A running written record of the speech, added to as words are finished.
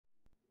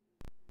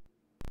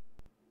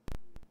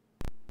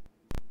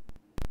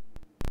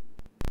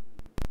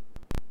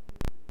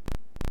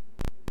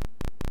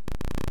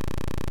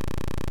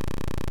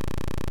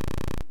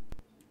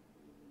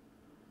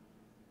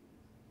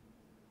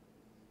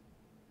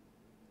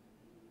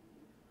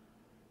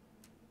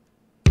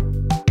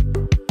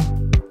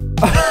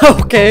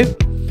Okay.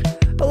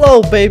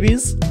 Hello,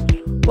 babies.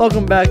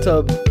 Welcome back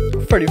to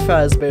Freddy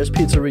Fazbear's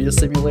Pizzeria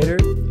Simulator.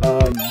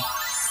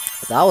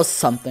 That was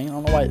something. I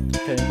don't know why.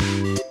 Okay.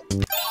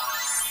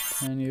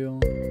 Can you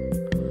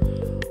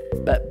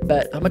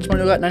bet? How much money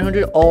do I got?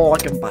 900. Oh, I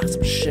can buy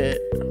some shit.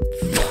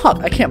 Fuck,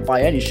 I can't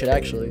buy any shit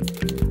actually.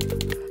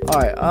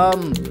 All right.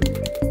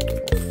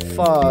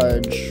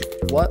 Fudge.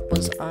 What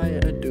was I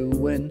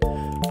doing?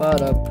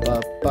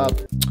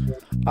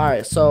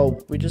 Alright,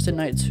 so we just did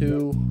night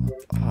 2.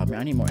 Oh man,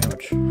 I need more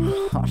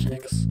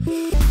animatronics.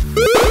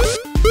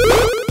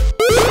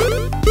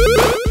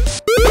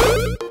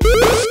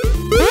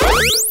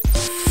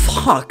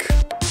 Fuck!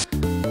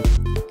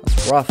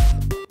 That's rough.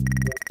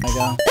 There you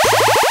go.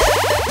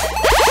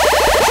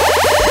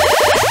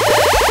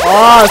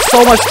 Oh,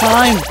 so much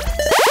time!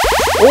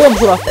 Oh, I'm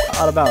put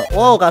out of bounds.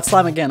 Whoa, got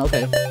slime again,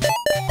 okay.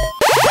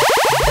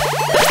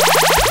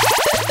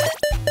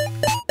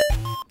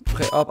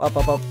 Okay, up. Oh,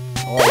 whoa.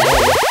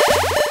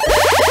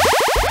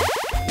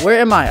 Where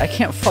am I? I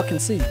can't fucking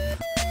see.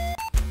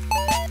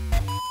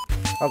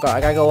 Oh god, I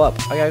gotta go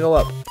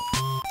up.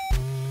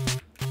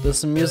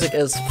 This music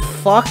is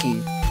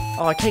fucky.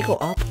 Oh, I can't go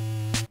up.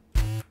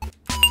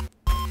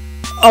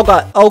 Oh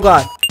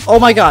god. Oh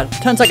my god.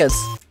 10 seconds.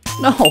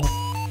 No.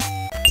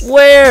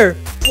 Where?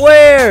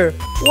 What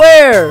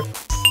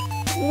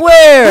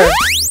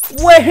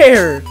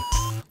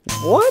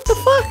the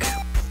fuck?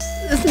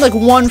 This is like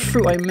one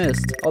fruit I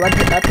missed. Oh,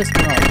 that pissed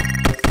me off.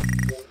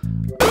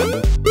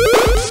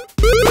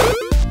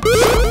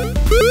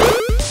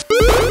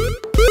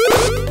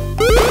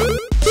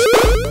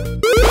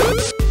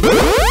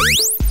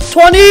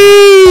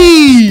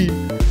 20!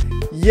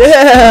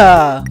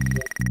 Yeah!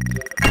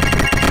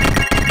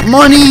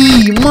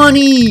 Money!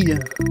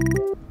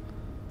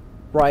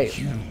 Right.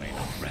 You may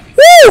not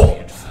recognize me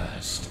at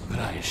first, but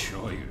I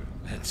assure you,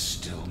 that's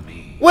still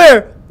me.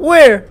 Where?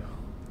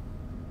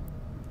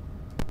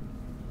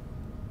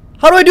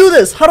 How do I do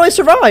this? How do I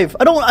survive?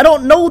 I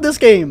don't know this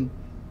game.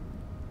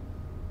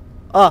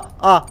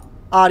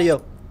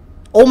 Audio.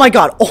 Oh my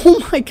god.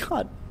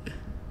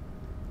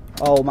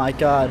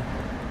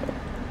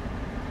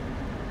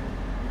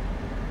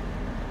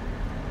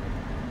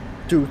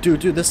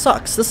 Dude, this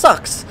sucks.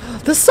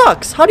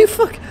 How do you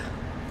fuck?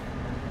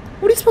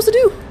 What are you supposed to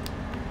do?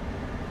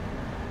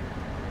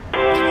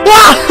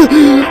 Ah!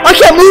 I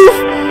can't move!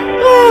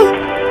 Ah!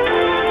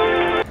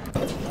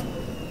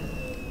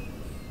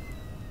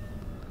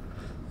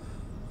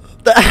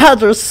 The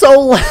ads are so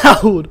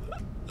loud!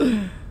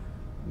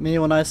 Me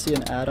when I see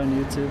an ad on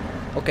YouTube.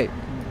 Okay,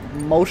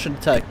 motion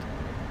detect.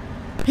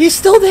 He's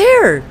still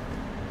there!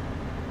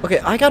 Okay,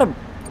 I gotta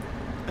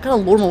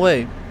lure him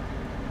away.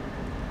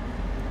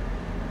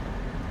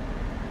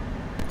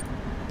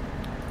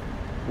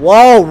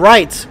 Whoa,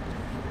 right.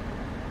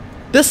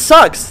 This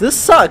sucks.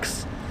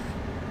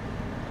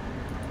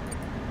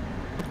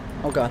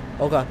 Oh god.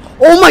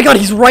 Oh my god,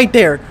 he's right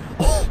there.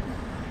 Oh.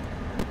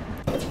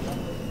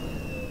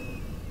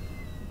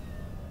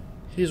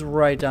 He's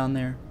right down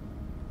there.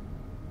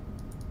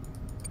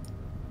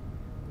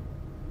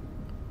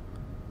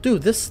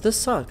 Dude, this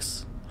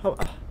sucks. How?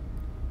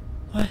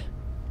 What?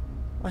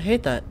 I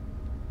hate that.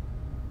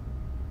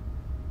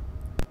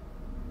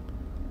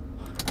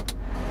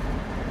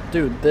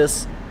 Dude,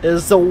 this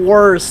is the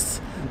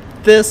worst.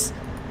 This.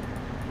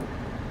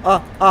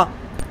 Oh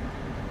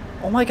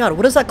my god,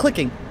 what is that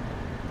clicking?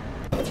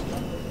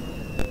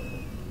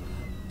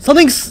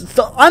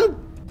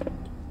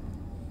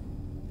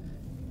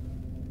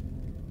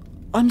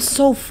 I'm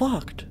so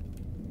fucked.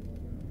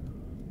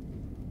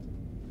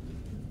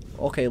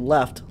 Okay,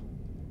 left.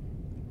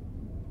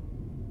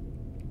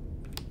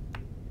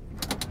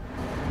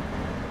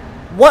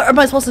 What am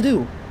I supposed to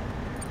do?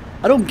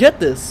 I don't get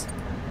this.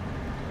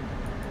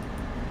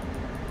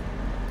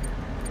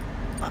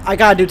 I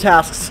gotta do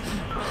tasks.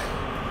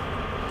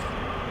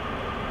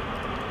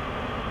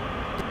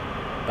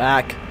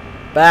 Back,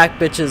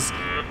 bitches,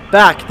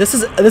 back. This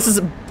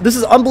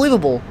is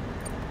unbelievable.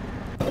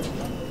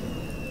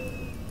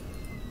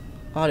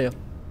 Audio.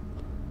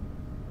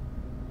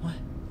 What?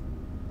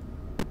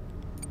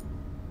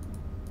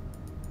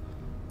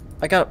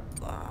 I got.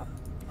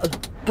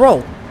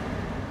 Bro.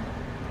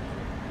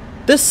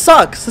 This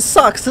sucks. This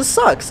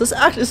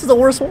is the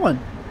worst one.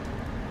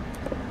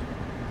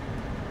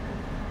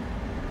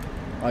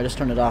 Oh, I just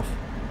turned it off.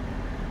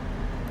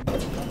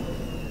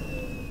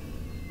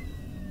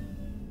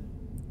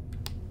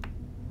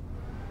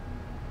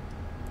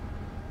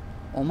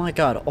 Oh my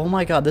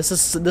god, this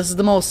is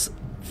the most.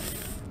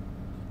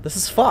 This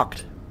is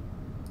fucked.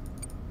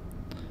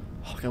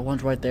 Oh, I got one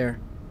right there.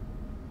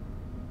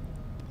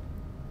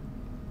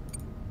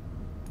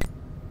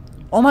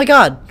 Oh my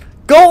god!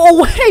 Go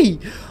away!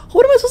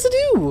 What am I supposed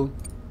to do?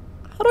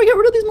 How do I get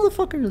rid of these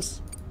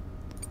motherfuckers?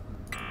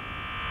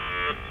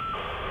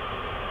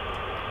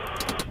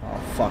 Oh,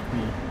 fuck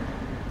me.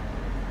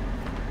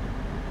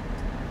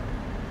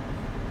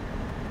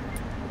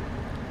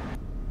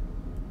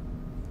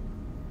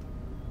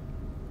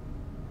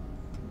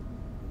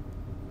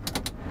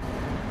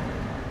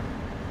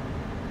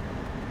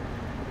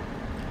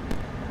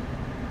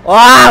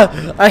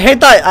 Ah! I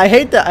hate that. I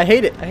hate that. I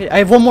hate it. I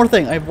have one more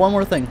thing. I have one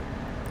more thing.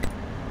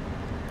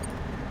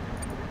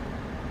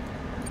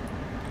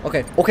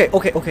 Okay. Okay.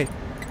 Okay. Okay.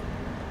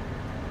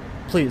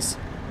 Please.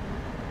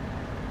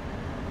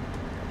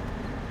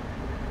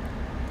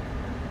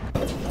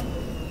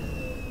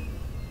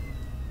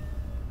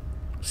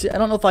 See, I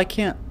don't know if I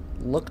can't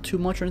look too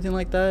much or anything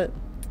like that.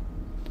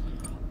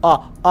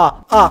 Oh,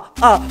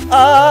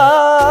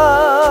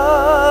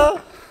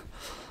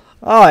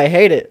 I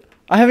hate it.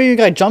 I haven't even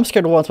got jump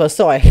scared once, but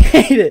still, I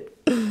hate it.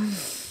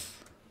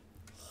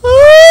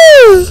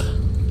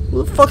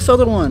 Who the fuck's the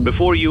other one?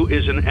 Before you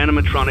is an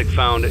animatronic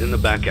found in the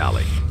back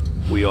alley.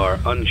 We are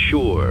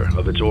unsure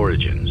of its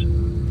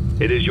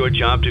origins. It is your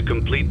job to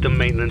complete the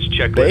maintenance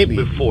checklist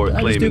before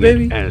claiming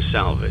it as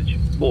salvage.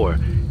 Or,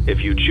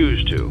 if you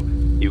choose to,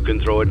 you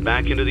can throw it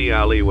back into the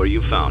alley where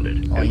you found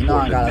it. Oh, you know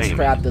I gotta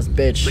scrap this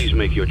bitch. Please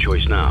make your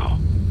choice now.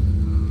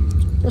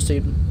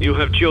 Proceed. You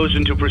have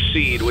chosen to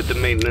proceed with the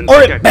maintenance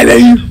checklist.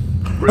 Baby!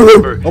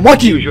 Remember, I'm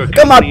watching you.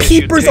 Got my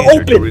peepers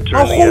open.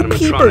 My whole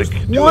peepers.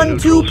 1,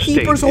 2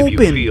 peepers open. If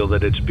you feel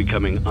that it's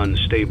becoming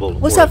unstable.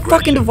 What's that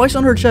fucking device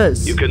on her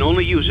chest? You can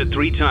only use it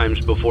 3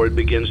 times before it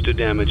begins to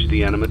damage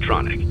the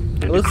animatronic.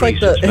 It looks like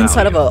the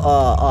inside of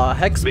a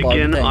hex bug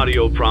Begin thing.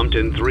 audio prompt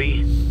in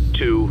 3,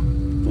 2,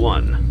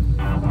 1.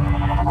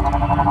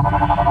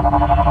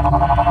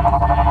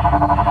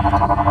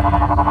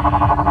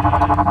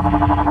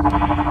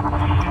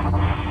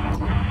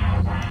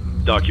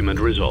 Document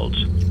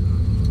results.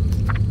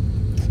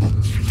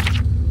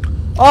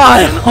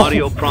 Oh,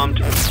 audio prompt.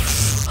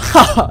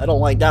 I don't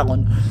like that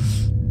one.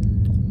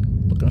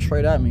 Looking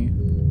straight at me.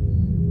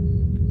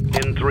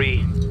 In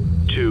 3,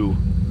 2,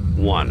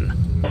 1.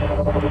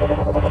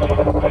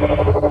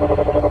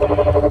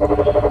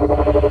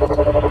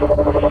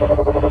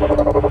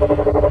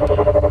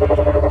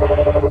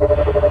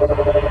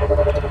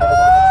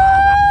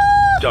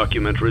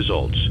 Document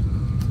results.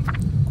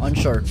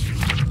 Unsure.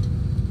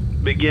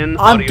 Begin.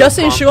 I'm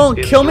guessing she won't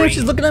kill me if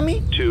she's looking at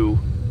me. 2,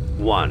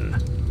 1.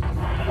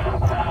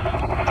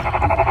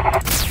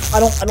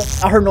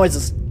 I heard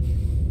noises.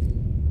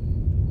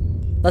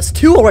 That's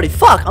 2 already.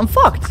 Fuck, I'm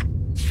fucked.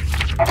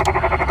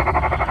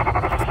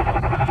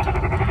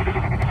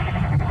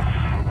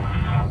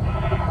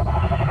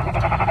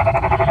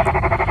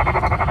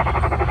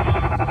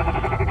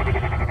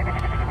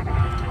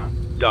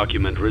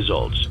 Document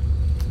results.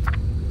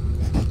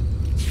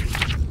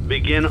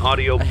 Begin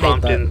audio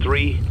prompt in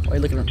 3, Why are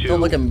you looking at me? 2,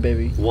 Don't look at me,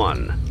 baby.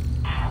 1.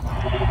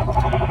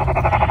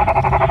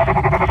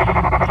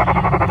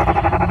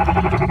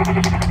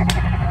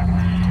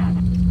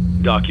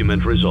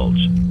 Document results.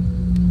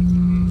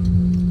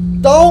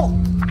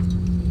 Don't!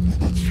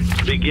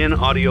 Begin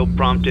audio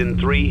prompt in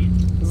 3,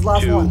 This is the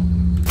last 2. one.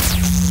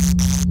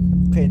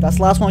 Okay, that's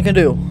the last one I can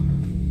do.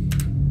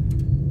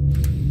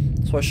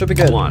 So I should be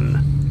good.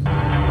 1.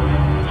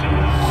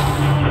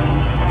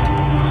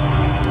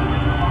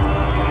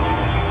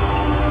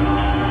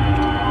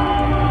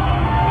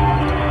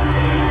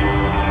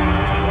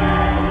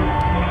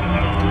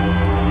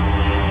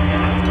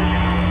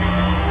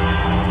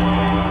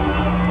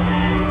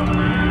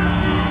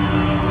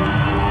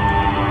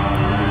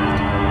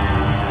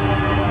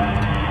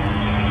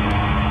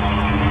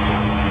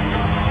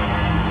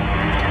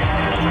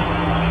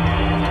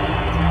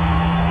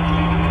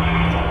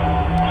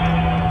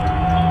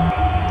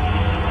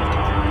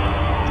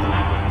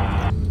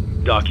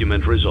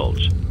 Document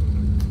results.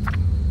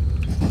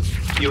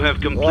 You have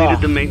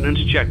completed the maintenance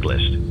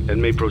checklist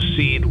and may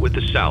proceed with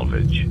the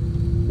salvage.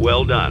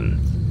 Well done.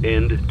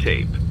 End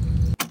tape.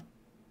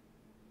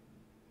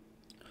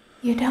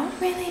 You don't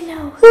really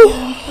know who the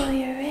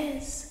employer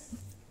is,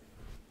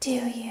 do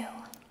you?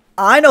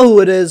 I know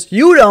who it is.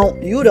 You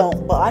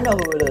don't, but I know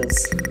who it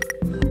is.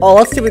 Oh,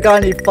 let's see if we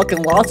got any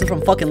fucking losses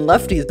from fucking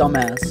lefties,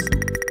 dumbass.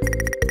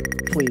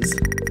 Please.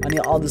 I need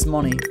all this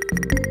money.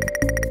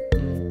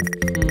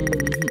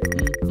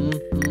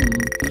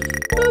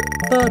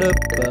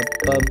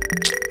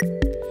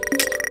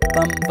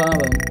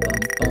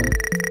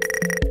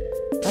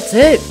 That's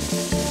it.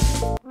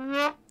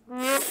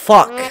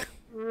 Fuck.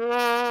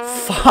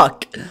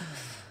 Fuck.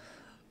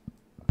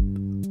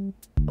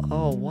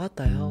 Oh, what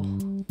the hell?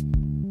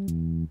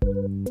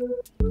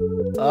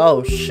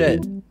 Oh,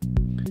 shit.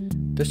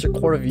 District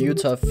Court of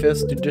Utah,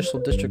 5th Judicial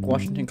District,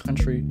 Washington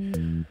Country.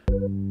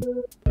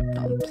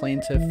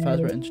 Plaintiff,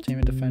 Fazbear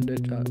Entertainment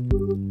defended.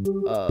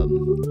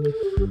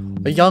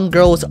 A young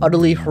girl was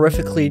utterly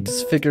horrifically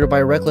disfigured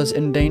by reckless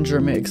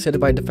endangerment excited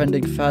by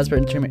defending Fazbear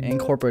Entertainment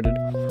Incorporated.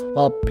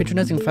 While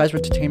patronizing Fazbear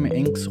Entertainment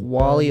Inc.'s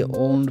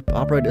Wally-owned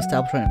operated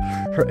establishment,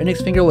 her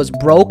index finger was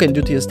broken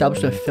due to the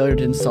establishment's failure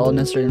to install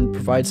necessary and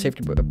provide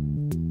safety. I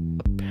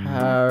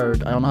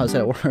don't know how to say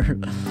that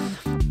word.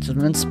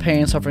 Immense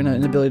pain, suffering, and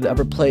inability to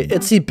ever play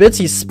Itsy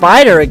Bitsy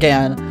Spider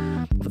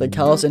again with the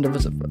callous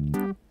indivisible.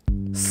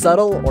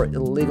 Subtle or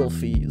illegal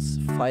fees.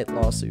 Fight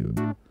lawsuit.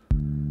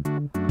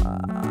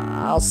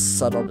 I'll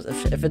settle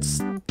if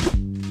it's.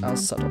 I'll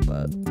settle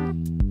that.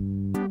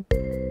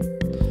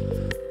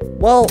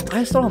 Well,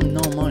 I still have no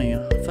money.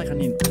 I feel like I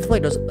need. I feel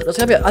like there's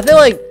gotta be. I feel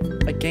like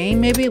a game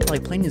maybe,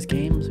 like playing these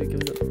games. We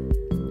give it.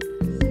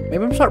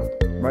 Maybe I'm not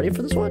ready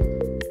for this one.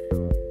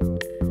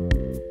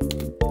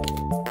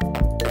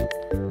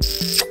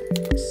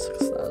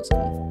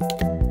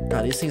 6,000.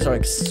 God, these things are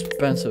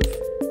expensive.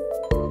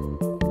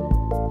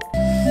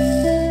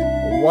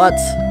 What?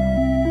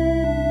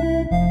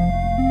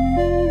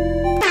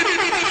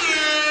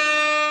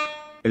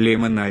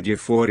 Lemonade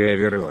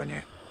forever.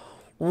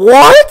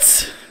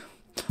 What?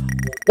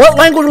 What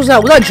language was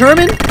that? Was that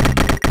German?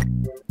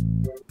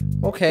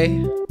 Okay.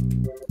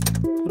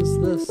 What is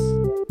this?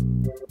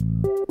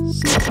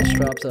 Safety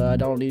straps. I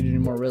don't need any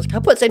more risk. Can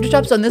I put safety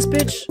straps on this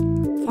bitch?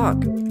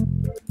 Fuck.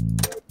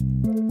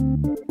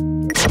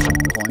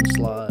 Coin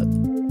slot.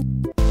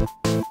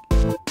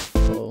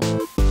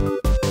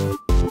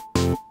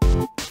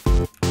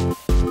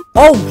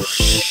 Oh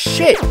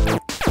shit!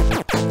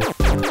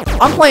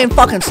 I'm playing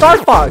fucking Star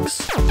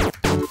Fox.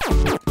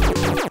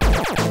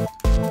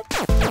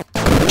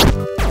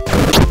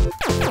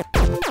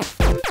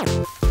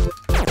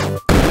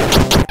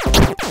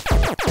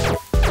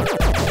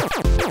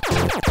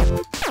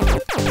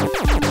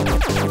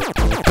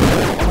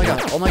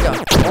 Oh my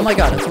god! Oh my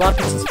god! It's a lot of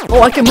pieces.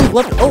 Oh, I can move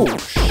left. Oh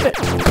shit!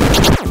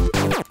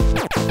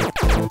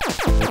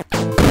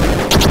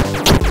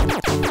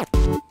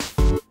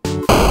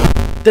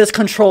 This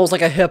controls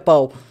like a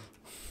hippo.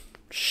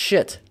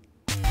 Shit.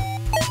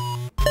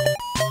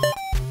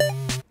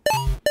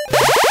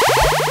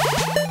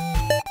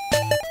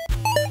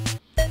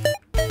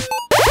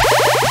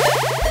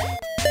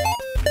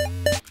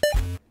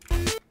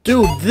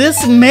 Dude,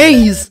 this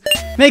maze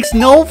makes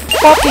no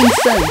fucking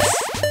sense.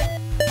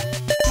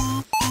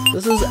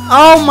 This is,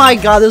 oh my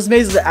god, this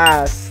maze is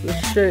ass. This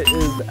shit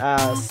is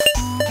ass.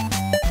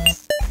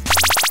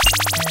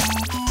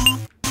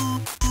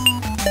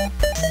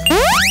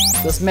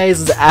 This maze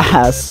is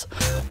ass.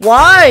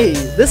 Why?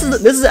 This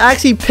is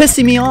actually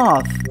pissing me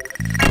off.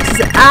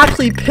 This is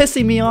actually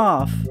pissing me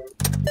off.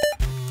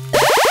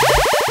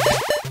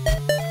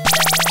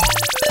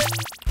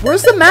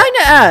 Where's the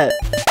magnet at?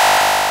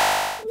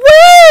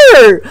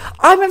 Where?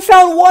 I haven't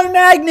found one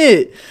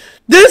magnet.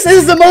 This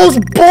is the most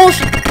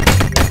bullshit.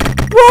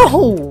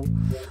 Bro!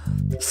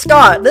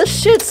 Scott, this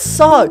shit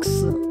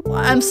sucks.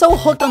 I'm so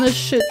hooked on this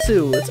shit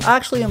too. It's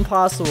actually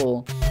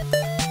impossible.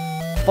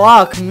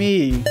 Fuck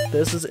me.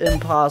 This is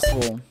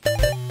impossible.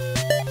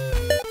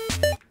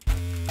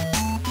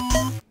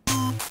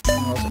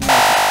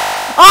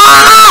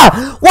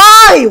 Ah!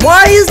 Why?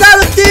 Why is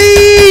that a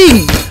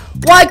thing?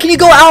 Why can you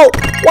go out?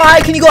 Why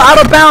can you go out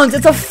of bounds?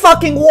 It's a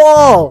fucking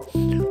wall.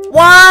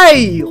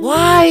 Why?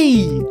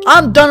 Why?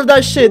 I'm done with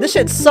that shit. This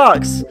shit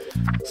sucks.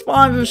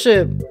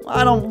 Sponsorship.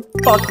 I don't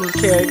fucking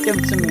care. Give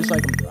it to me so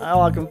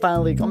I can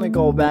finally. Let me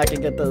go back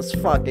and get this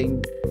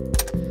fucking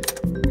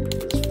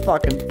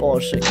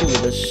bullshit. Give me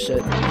this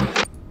shit.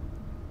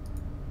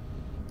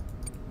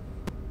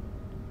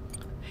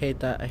 Hate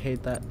that. I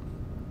hate that.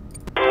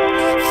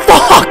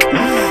 Fuck!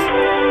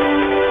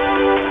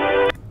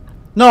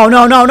 No,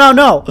 no, no, no,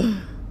 no!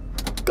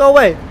 Go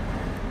away!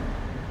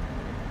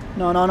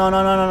 No, no, no,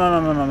 no, no, no, no,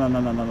 no, no, no, no,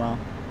 no, no, no.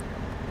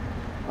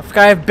 I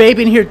forgot I have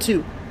baby in here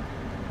too.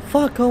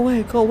 Fuck, go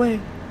away, go away.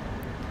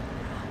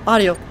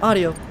 Audio,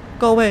 audio,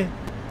 go away.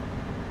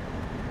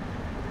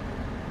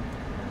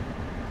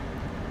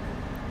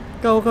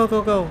 Go, go,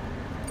 go, go.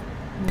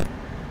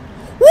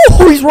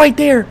 Woo! He's right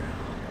there!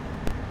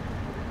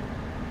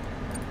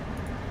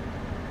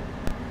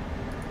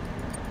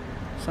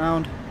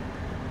 Sound.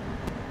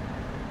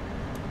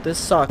 This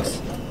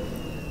sucks.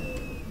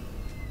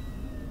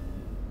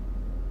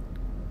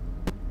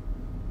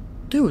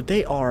 Dude,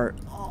 they are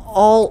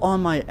all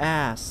on my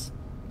ass.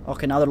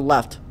 Okay, now they're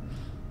left.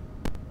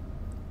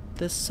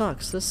 This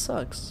sucks. This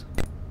sucks.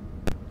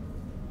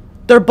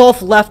 They're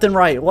both left and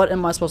right. What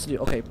am I supposed to do?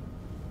 Okay.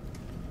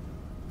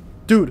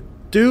 Dude.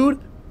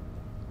 Dude.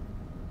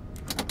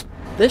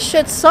 This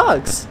shit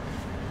sucks.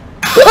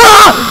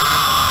 Ah!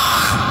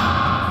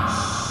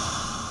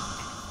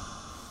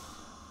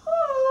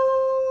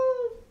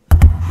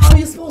 How are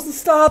you supposed to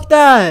stop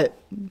that?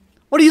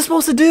 What are you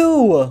supposed to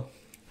do?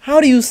 How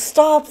do you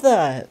stop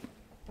that?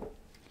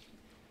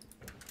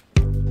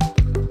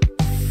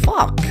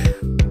 Fuck.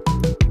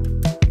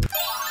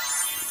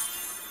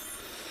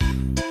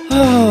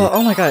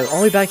 Oh my god, all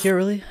the way back here,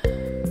 really?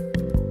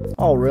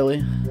 Oh, really?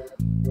 Wait,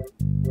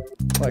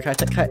 oh, I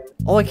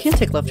can't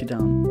take Lefty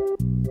down.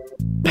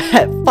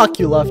 Fuck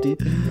you, Lefty.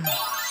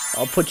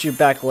 I'll put you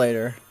back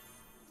later.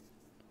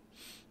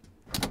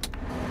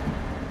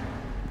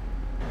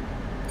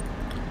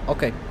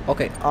 Okay,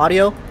 okay,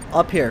 audio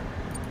up here.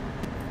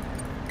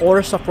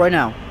 Order stuff right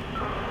now.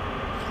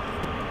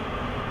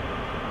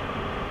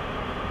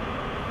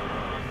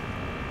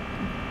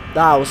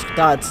 That's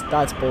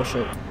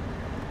bullshit.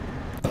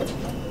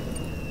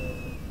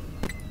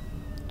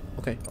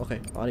 Okay, okay,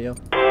 audio.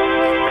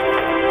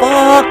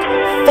 Fuck!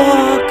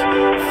 Fuck!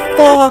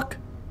 Fuck!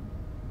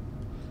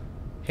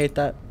 Hate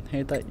that,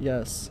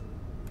 yes.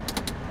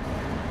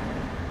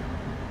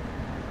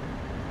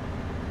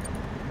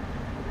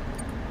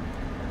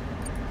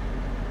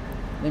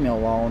 Leave me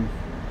alone.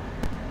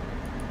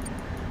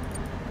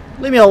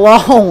 Leave me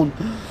alone.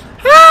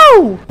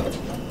 How?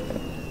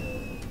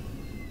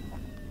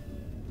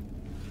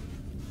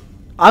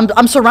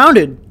 I'm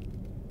surrounded.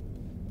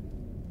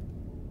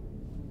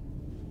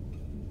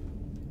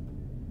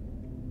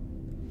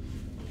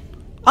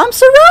 I'm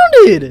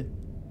surrounded.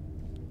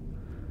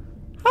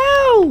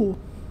 How?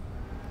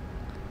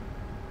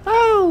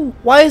 How?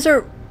 Why is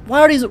there?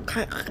 Why are these? Oh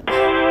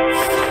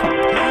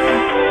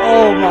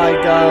my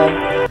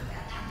god.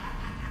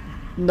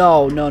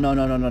 No, no, no,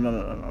 no, no, no, no,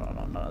 no, no, no,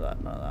 no, none of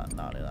that, none of that,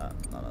 none of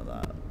that, none of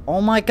that.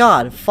 Oh my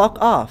god, fuck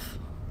off.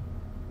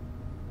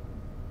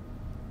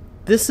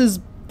 This is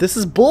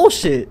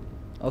bullshit.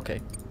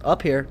 Okay,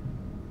 up here.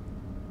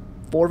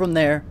 4 of them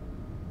there.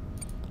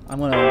 I'm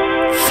gonna.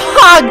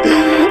 Fuck!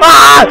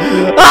 Ah!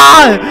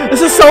 Ah!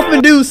 This is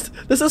self-induced.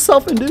 This is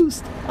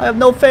self-induced. I have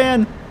no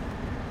fan.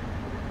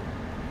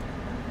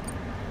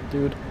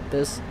 Dude,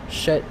 this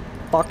shit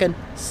fucking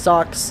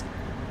sucks.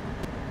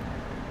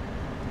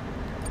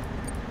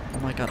 Oh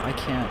my god, I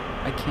can't.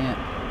 I can't.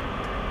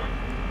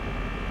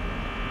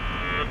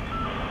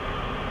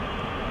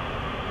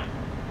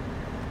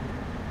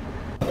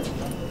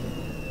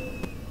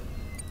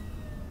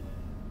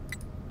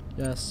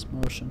 Yes,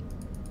 motion.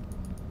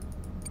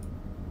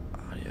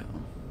 Audio.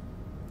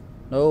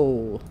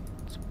 No.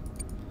 Let's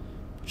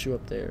put you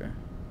up there.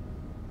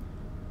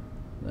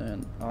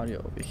 Then audio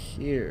over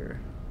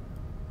here.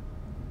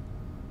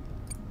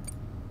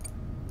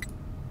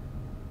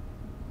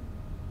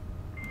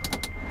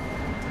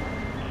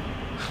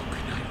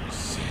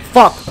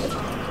 Fuck!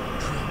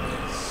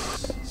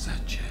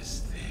 Such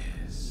as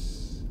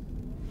this.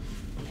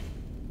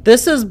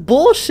 This is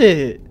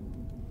bullshit!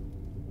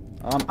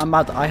 I'm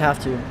about to, I have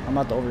to. I'm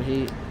about to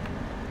overheat.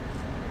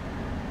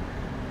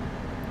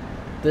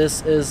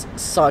 This is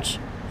such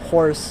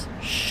horse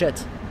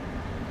shit.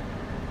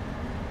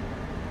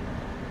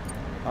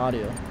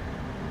 Audio.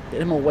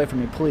 Get him away from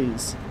me,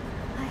 please.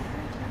 I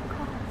heard your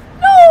call.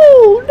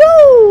 No!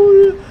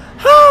 No!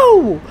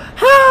 How?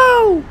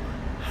 How?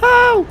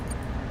 How?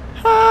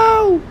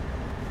 How?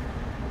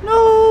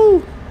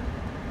 No!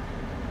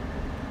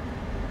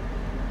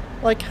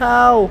 Like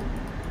how?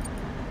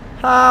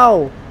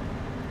 How?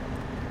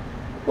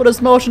 What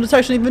does motion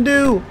detection even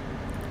do?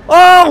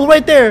 Oh,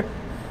 right there!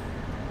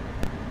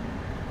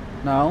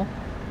 No.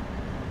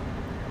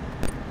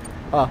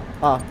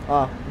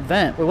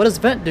 Vent. Wait, what does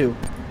vent do?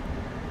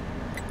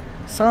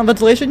 Silent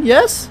ventilation?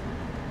 Yes?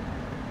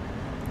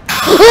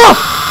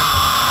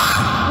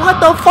 What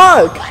the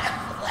fuck?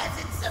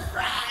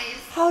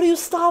 How do you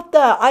stop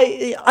that?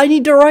 I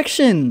need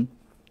direction.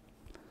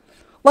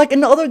 Like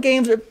in the other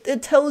games,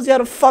 it tells you how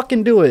to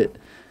fucking do it.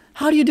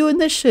 How do you do in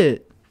this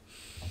shit?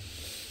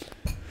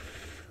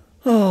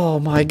 Oh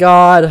my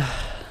god.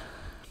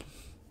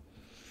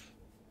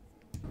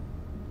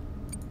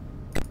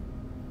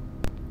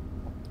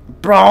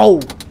 Bro!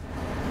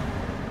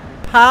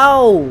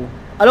 How?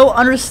 I don't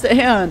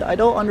understand. I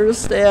don't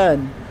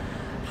understand.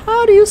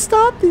 How do you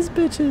stop these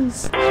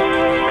bitches?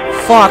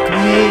 Fuck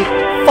me.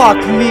 Fuck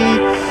me.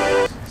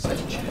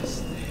 Such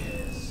as this.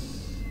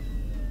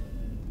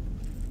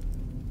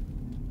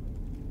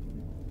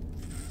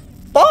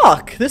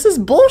 Fuck! This is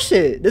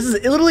bullshit. This is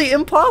literally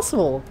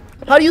impossible.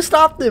 How do you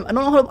stop them? I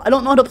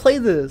don't know how to play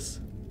this.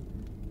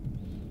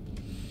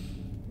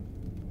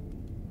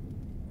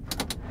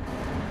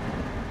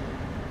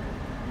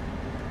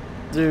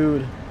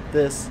 Dude,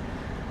 this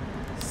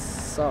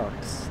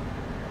sucks.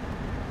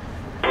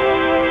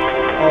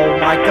 Oh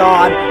my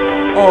god.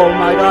 Oh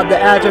my god, the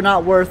ads are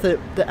not worth it.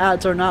 The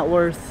ads are not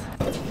worth.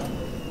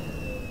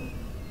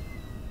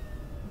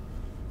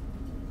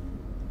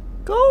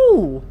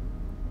 Go!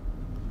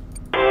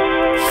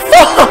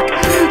 Fuck!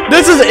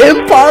 This is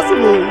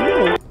impossible!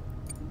 Yo.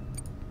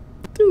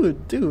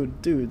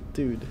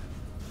 Dude.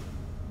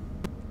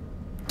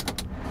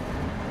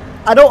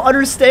 I don't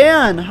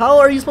understand. How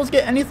are you supposed to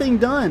get anything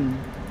done?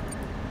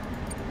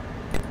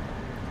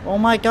 Oh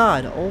my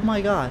god. Oh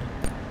my god.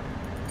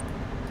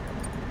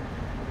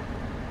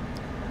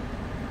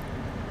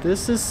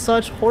 This is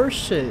such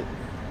horseshit.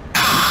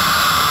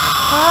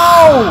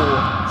 How?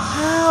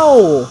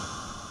 How?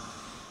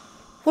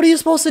 What are you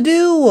supposed to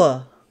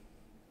do?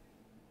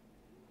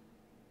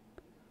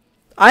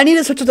 I need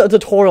to search a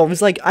tutorial.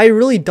 It's like, I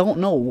really don't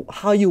know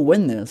how you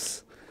win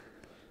this.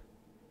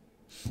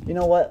 You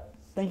know what?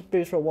 Thank you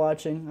guys for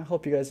watching. I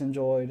hope you guys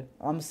enjoyed.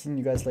 I'm seeing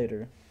you guys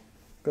later.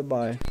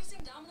 Goodbye.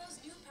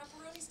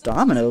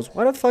 Dominoes?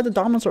 Why the fuck did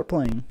Dominoes start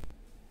playing?